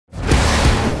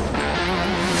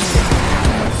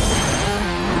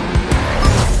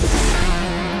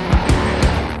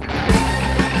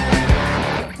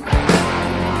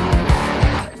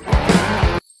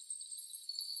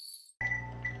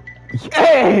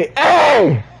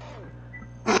Hey!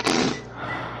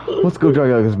 What's good, y'all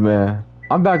youngers, man?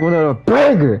 I'm back with another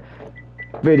banger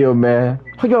video, man.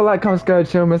 Hope y'all like, comment, subscribe,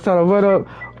 channel, man. Shout out, what up?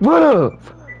 What up?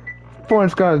 400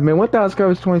 subscribers, man. 1,000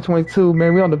 subscribers 2022,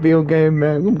 man. We on the video game,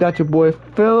 man. We got your boy,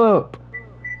 Phillip.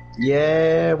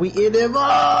 Yeah, we in them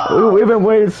We've been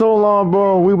waiting so long,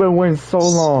 bro. We've been waiting so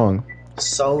long.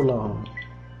 So long.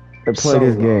 To play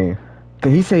this game.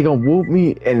 Cause he say he gonna whoop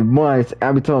me in months.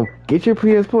 I be telling him, get your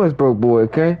PS Plus, broke boy,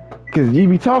 okay? Cause you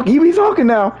be talking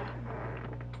now.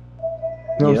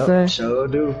 You know what I'm saying? Sure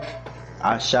do.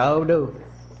 I sure do.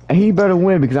 And he better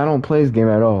win because I don't play this game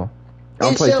at all. I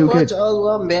don't play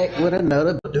 2K. I'm back with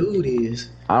another dude is.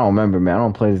 I don't remember, man. I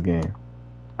don't play this game. You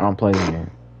I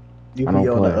be don't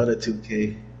on play. the other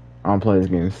 2K. I don't play this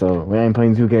game, so we ain't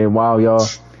playing 2K in a while, y'all.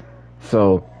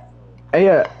 So, hey,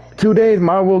 yeah, 2 days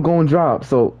my will gonna drop.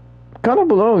 So, comment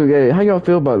below, yeah, how y'all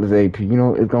feel about this AP? You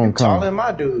know, it's gonna come. Taller than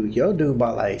my dude. Your dude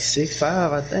about like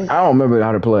 6'5", I think. I don't remember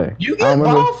how to play. You get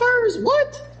ball first?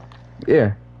 What?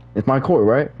 Yeah, it's my court,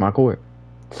 right? My court.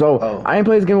 So I ain't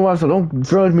played this game in a while, so don't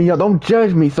judge me, y'all. Don't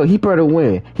judge me. So he better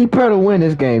win. He better win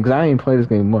this game because I ain't played this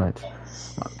game much.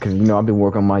 Cause you know I've been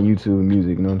working on my YouTube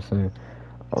music. You know what I'm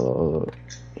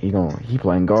saying? He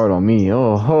playing guard on me.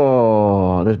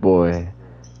 Oh, this boy,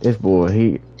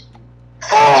 he.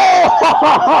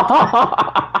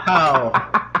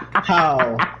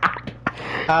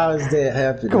 How is that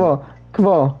happening? Come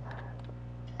on.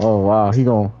 Oh wow,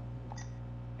 Here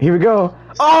we go.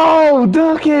 Oh,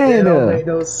 dunking! That don't make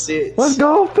no sense. Let's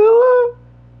go, Phillip.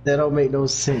 That don't make no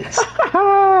sense.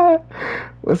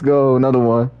 Let's go, another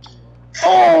one.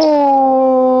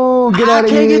 Oh, get out of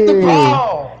here! I can't get the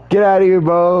ball. Get out of here,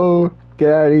 bro.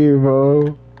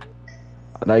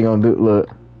 Now you gonna do?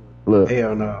 Look.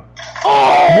 Hell no.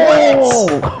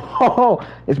 Oh!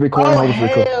 It's recording. Oh,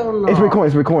 hell no. It's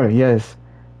recording. Yes.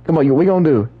 Come on, we gonna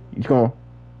do? You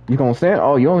gonna stand?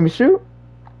 Oh, you want me to shoot?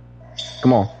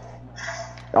 Come on.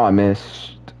 Oh, I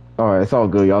missed. Alright, it's all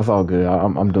good, y'all. It's all good.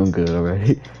 I'm doing good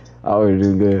already. I already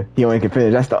doing good. He only can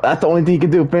finish. That's the only thing he can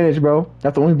do. Finish, bro.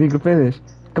 That's the only thing he can finish.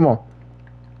 Come on.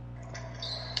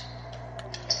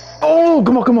 Oh,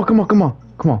 come on.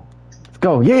 Let's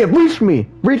go. Yeah, reach me,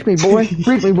 boy.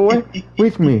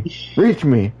 Reach me,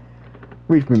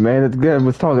 man. That's good. I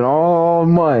was talking all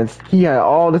months. He had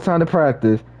all the time to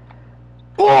practice.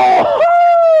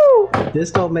 Oh! This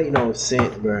don't make no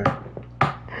sense, bro.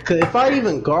 Cause if I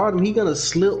even guard him, he gonna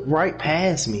slip right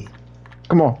past me.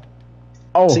 Come on.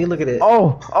 Oh. See, look at it.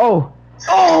 Oh.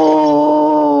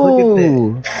 Look at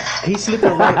that. He's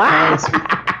slipping right past me.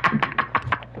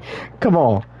 Come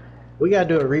on. We gotta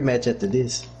do a rematch after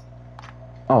this.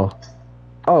 Oh,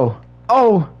 bro.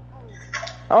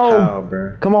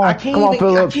 Come on,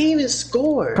 Phillip. I can't even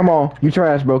score. Come on, you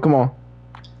trash, bro. Come on.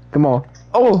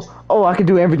 Oh, I can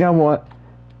do everything I want.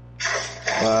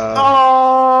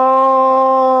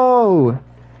 Oh,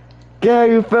 get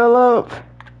you, Phillip.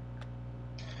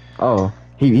 Oh,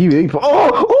 he.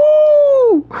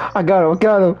 Oh, I got him.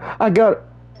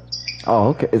 Oh,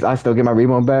 okay. I still get my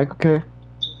rebound back? Okay.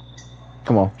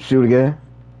 Come on, shoot again.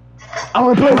 I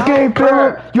want to play this game,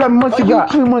 Phillip. You have months you got?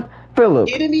 How many months, Phillip?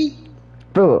 Kidding me?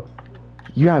 Phillip,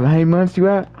 you have how many months you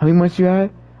had? How many months? Oh,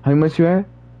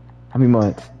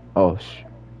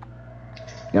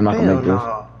 yeah, I'm not gonna make this.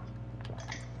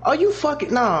 Are you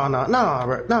fucking no.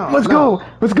 Let's go.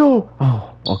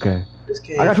 Oh, okay.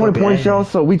 I got 20 points, y'all.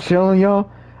 So we chilling,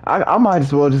 y'all. I might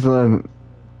as well just let him.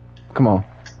 Come on,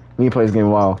 we can play this game a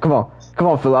while. Come on,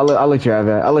 Phil. I'll let you have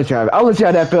that. I'll let you have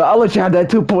that, Phil. I'll let you have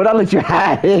that 2 point. I'll let you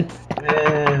have it.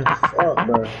 Man, fuck,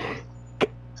 bro.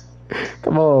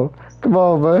 Come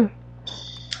on, bro.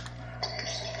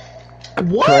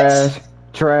 What?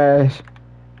 Trash.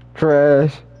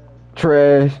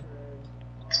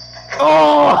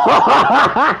 Oh!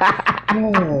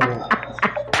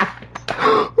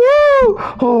 Woo!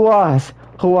 Who lost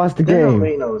the game? Don't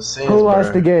make no sense, Who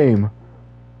lost the game?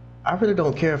 I really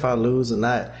don't care if I lose or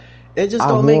not. It just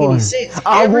don't make any sense.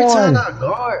 Every time I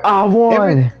guard, I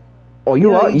won. Oh,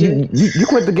 you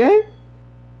quit the game?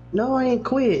 No, I ain't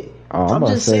quit. Oh, I'm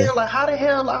just saying, like, how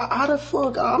the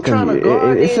fuck? I'm trying to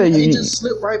guard and he just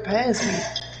slipped right past me.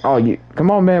 Oh,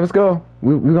 come on, man, let's go.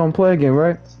 We gonna play again,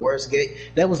 right? Worst game.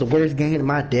 That was the worst game of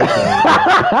my decade.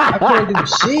 I couldn't do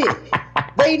shit.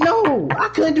 They know I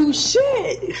couldn't do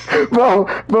shit. Bro,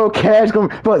 Cash gonna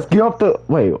get off the.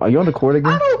 Wait, are you on the court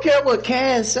again? I don't care what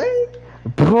Cash say.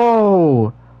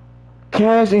 Bro,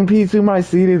 Cash and P2 might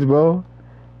see this, bro.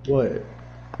 What?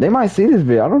 They might see this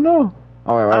video. I don't know.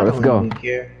 All right, let's go.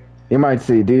 Care. You might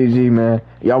see DDG, man.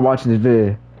 Y'all watching this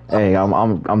video. Hey,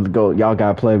 I'm the GOAT. Y'all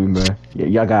gotta play me, man.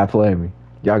 Y'all gotta play me.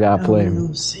 Y'all gotta play me.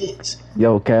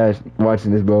 Yo, Cash,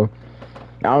 watching this, bro.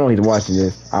 I don't know he's watching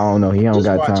this. I don't know. He don't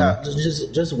got time.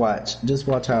 Just watch. Just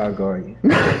watch how I guard you.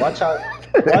 Watch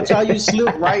how you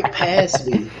slip right past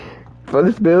me. But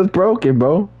this bill's broken,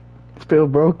 bro. This bill's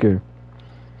broken.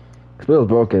 This bill's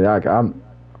broken. I'm.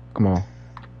 Come on.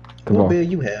 What bill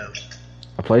you have?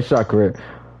 I play shot career.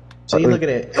 See, look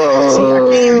at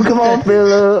that. Come on,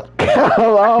 Phillip.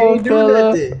 Come on,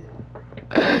 Phillip.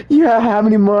 You have how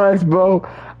many months, bro?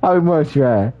 How many months you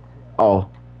had? Oh,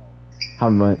 how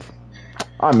many months?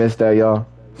 I missed that, y'all.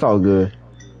 It's all good.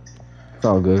 It's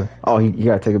all good. Oh, he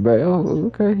gotta take it back. Oh,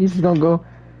 okay. He's just gonna go.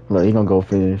 Look, he gonna go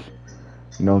finish.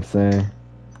 You know what I'm saying?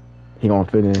 He gonna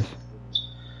finish.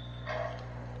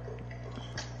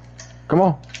 Come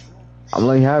on. I'm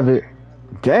letting you have it.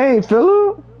 Dang,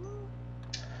 Phillip.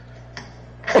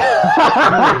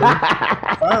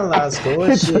 Finalized score.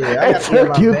 It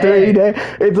took you 3 days.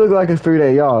 It took like it's 3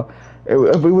 days, y'all.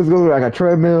 If we was going like a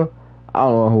treadmill, I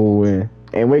don't know who would win.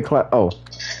 And we clap. Oh,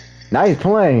 now he's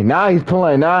playing. Now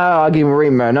I'll give him a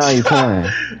rematch. Now he's playing.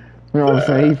 You know what I'm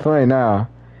saying? He's playing now.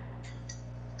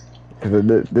 Cause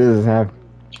this is happening.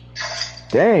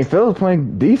 Dang, Phil's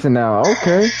playing decent now.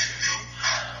 Okay.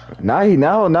 Now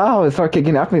it start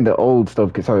kicking. I think the old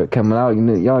stuff can start coming out. You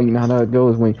know, y'all, you know how that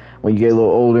goes when you get a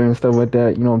little older and stuff like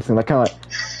that. You know what I'm saying? Like kind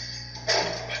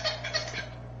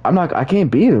of like I can't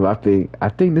beat him. I think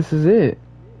this is it.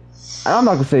 And I'm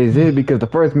not gonna say it's it because the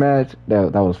first match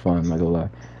that was fun. I'm not gonna lie.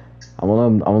 I'm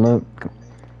gonna let him.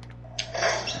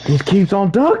 He keeps on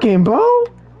ducking, bro.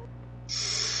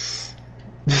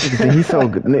 He's so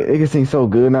good. Nigga seems so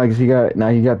good now because he got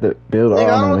the build.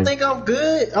 Nigga, I don't think I'm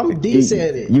good. I'm decent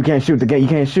at it. You can't shoot the game. You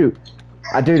can't shoot.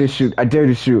 I dare to shoot.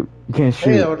 You can't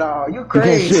shoot. Hell no, you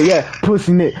crazy. You can't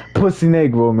shoot. Yeah, pussy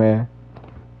negro, man.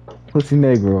 Pussy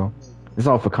negro. It's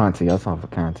all for content. Y'all. It's all for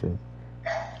content.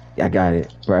 I got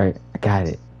it. Right. I got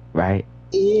it. Right.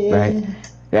 Yeah.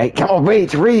 Right. Come on,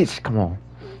 reach. Come on.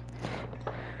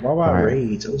 Why would I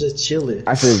rage? I'm just chilling.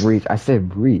 I said reach.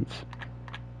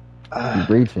 You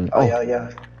breaching. Oh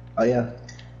yeah.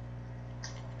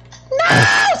 No!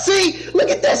 See? Look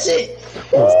at that shit!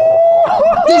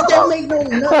 This don't make no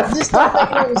sense.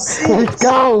 Let's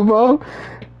go, bro.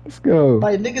 Let's go.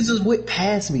 Like, niggas just whipped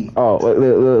past me. Oh,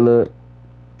 look.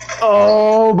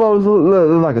 Oh, bro,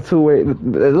 look like a two-way. It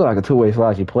look like a two-way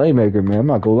slashy playmaker, man. I'm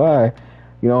not gonna lie.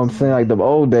 You know what I'm saying? Like the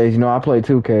old days, you know, I played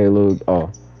 2K. Look,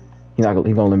 he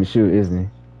gonna let me shoot, isn't he?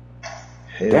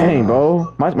 Dang,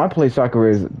 bro. My play soccer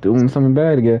is doing something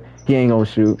bad again. He ain't gonna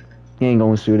shoot.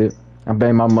 it. I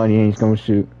bet my money he ain't gonna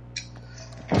shoot.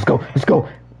 Let's go.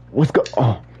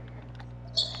 Oh.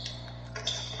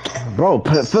 Bro,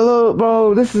 Phillip,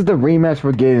 bro, this is the rematch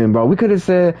we're getting, bro. We could have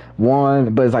said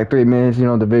 1, but it's like 3 minutes, you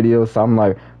know, the video. So I'm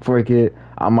like, frick it.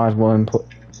 I might as well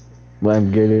let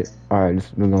him get it. Alright,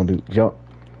 we're gonna do jump.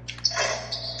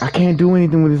 I can't do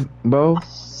anything with this, bro.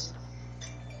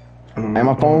 And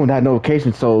my phone had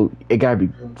notifications, so it gotta be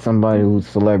somebody who's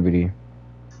celebrity.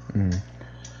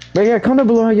 But yeah, comment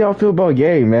below how y'all feel about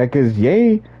Ye, man, cause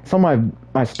Ye saw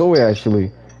my story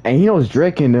actually, and he knows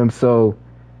Drake in them, so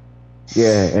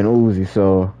yeah, and Uzi,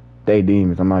 so they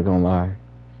demons. I'm not gonna lie.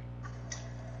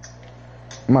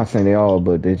 I'm not saying they all,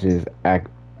 but they just act.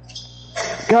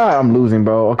 God, I'm losing,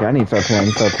 bro. Okay, I need to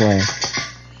start playing.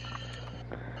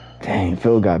 Dang,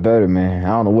 Phil got better, man. I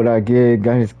don't know what I did.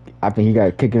 I think he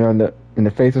got kicked in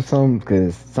the face or something,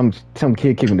 because some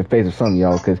kid kicked him in the face or something,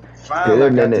 y'all. Cause all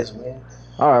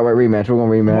right, rematch. We're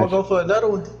gonna rematch. You wanna go for another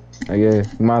one? Yeah,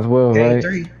 you might as well, right?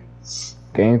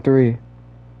 Game 3.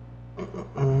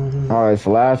 All right, it's the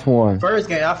last one. First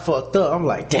game, I fucked up. I'm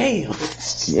like, damn.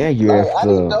 Yeah, you effed up. I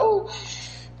didn't know.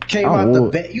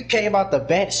 You came out the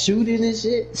bat shooting and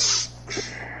shit.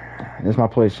 This my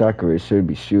play soccer. It should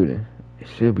be shooting.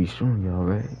 Y'all,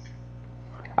 right?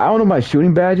 I don't know my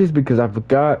shooting badges because I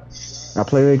forgot my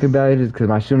playmaker badges because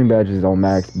my shooting badges is on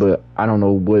max, but I don't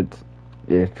know what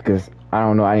if because I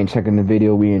don't know. I didn't check in the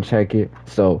video. We didn't check it.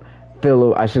 So,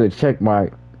 Phillip, I should have checked my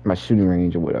shooting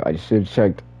range or whatever. I should have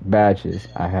checked badges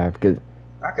I have because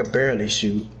I could barely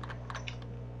shoot.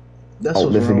 That's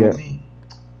what's wrong with me.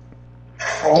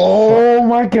 Oh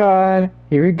my God!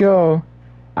 Here we go.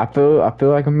 I feel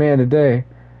like a man today.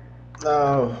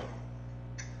 No,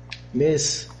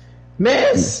 miss.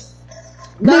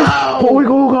 No. Oh, we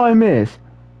gonna miss.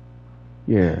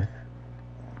 Yeah.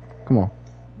 Come on.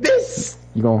 Miss.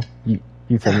 You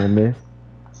tell me to miss.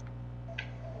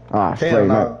 Ah, hell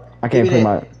no. I can't play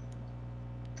my.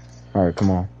 All right,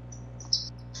 come on.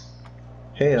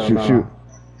 Hell no. Shoot.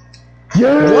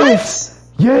 Yes.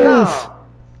 What? Yes. No.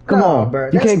 Come on. Bro.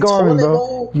 You can't guard me,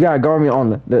 bro. You gotta guard me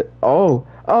on the. Oh.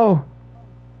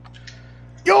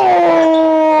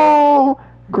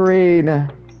 Green.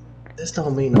 This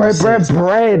don't mean no Bread, bread, sense.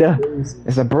 bread.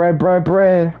 It's a bread, bread,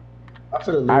 bread.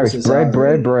 Irish bread,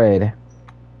 bread, bread.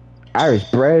 Irish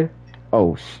bread.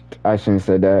 Oh, I shouldn't have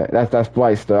said that. That's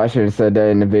flight stuff. I shouldn't have said that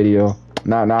in the video.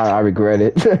 Now I regret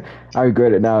it. I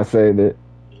regret it now. I said it.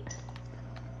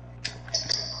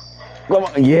 Come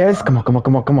on. Yes. Come on. Come on.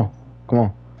 Come on. Come on. Come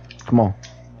on. Come on.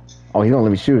 Oh, he don't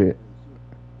let me shoot it.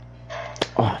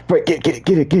 Oh, break. Get it.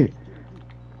 Get it. Get it.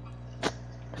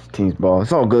 This team's ball.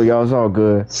 It's all good, y'all. It's all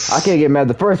good. I can't get mad.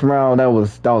 The first round that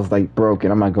was like broken.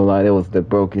 I'm not gonna lie. That was the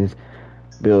brokest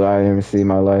build I ever seen in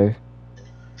my life.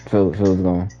 Phil's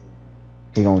going.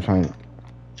 He gonna try and.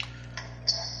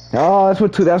 Oh,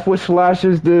 that's what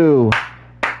slashers do.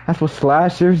 That's what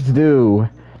slashers do.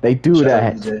 They do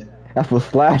that. That's what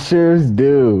slashers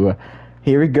do.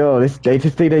 Here we go. They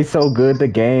just think they so good at the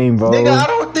game, bro. Nigga, I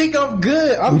don't think I'm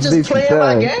good. I'm just playing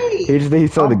my game. He just think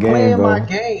he's so the game, bro. I'm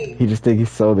playing my game. He just think he's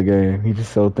so the game. He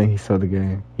just so think he's so the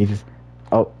game. He just.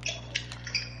 Oh.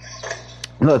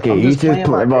 Look, he just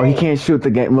bro. He can't shoot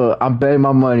the game. Look, I'm betting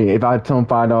my money. If I tell him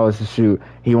 $5 to shoot,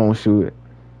 he won't shoot it.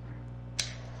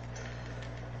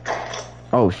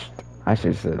 Oh, I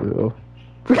should have said it though.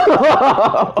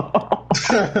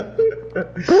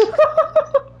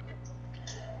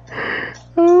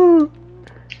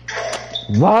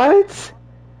 What?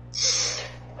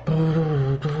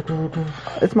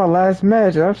 It's my last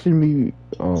match. I shouldn't be.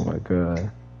 Oh my god.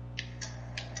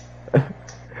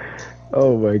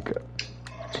 Oh my god.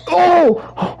 Oh!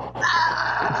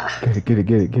 Get it, get it,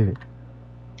 get it, get it.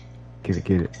 Get it,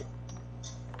 get it.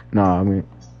 Nah, I mean.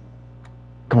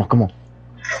 Come on, come on.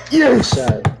 Yes!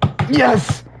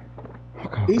 Yes!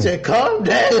 He said, calm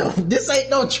down. This ain't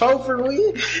no trophy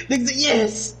win. Nigga said,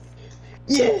 yes!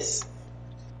 Yes!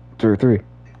 3-3.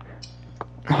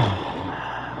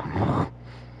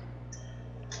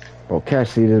 Bro,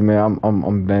 Cash see this, man.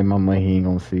 I'm betting my money he ain't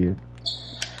gonna see it.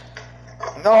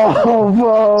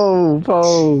 No,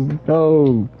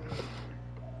 no.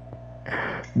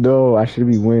 No, I should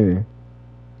be winning.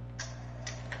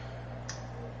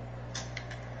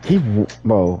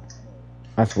 Bro,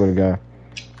 I swear to God.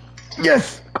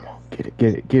 Yes! Come on, get it,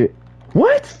 get it, get it.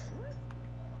 What?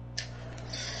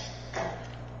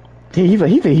 He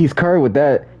think he's Curry with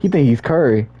that. He think he's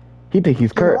Curry. He think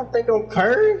he's Curry. You don't think I'm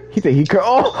Curry? He think he Curry.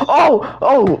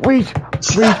 Oh, reach,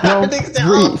 bro.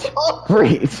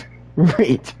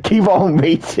 Reach. Keep on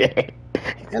reaching.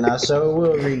 And I sure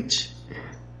will reach.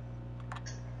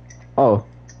 Oh.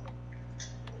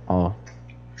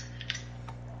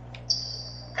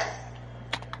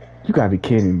 You gotta be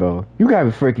kidding me, bro. You gotta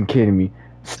be freaking kidding me.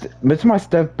 It's my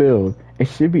step build. It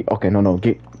should be okay. No,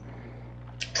 get.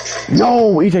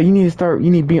 No, EJ, you need to start. You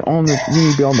need to be on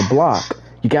the block.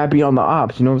 You gotta be on the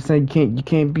ops. You know what I'm saying? You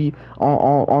can't be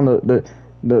on the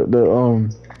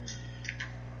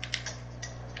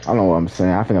I don't know what I'm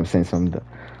saying. I think I'm saying something.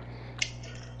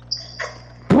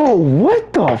 Bro,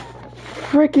 what the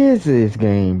frick is this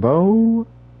game, bro?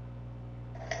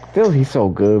 Phil, he's so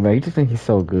good, man. You just think he's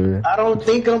so good. I don't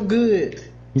think I'm good.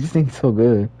 You just think he's so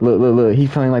good. Look. He's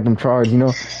playing like them charges. You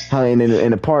know how in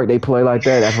the park they play like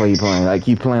that? That's what he's playing. Like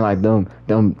he's playing like them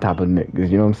type of niggas.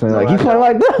 You know what I'm saying? Like he playing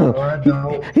like them.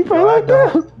 No, he playing like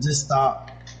them. Just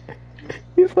stop.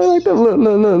 He's playing like them. Look.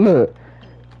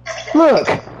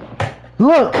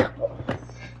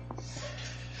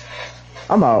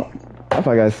 I'm out. That's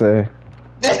what I gotta say.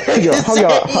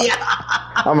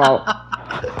 I'm out.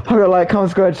 Hold on, like, comment,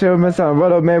 subscribe, share, miss out.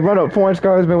 Run up, man. Run up 400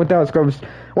 subscribers, man. 1,000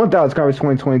 subscribers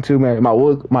 2022, man. My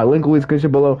link will be in the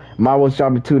description below. My will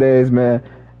shop in 2 days, man.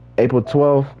 April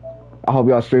 12th. I hope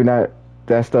y'all stream that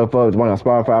stuff up. It's one on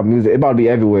Spotify, music. It's about to be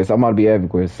everywhere, so I'm about to be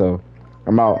everywhere. So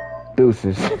I'm out.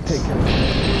 Deuces. Take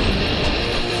care.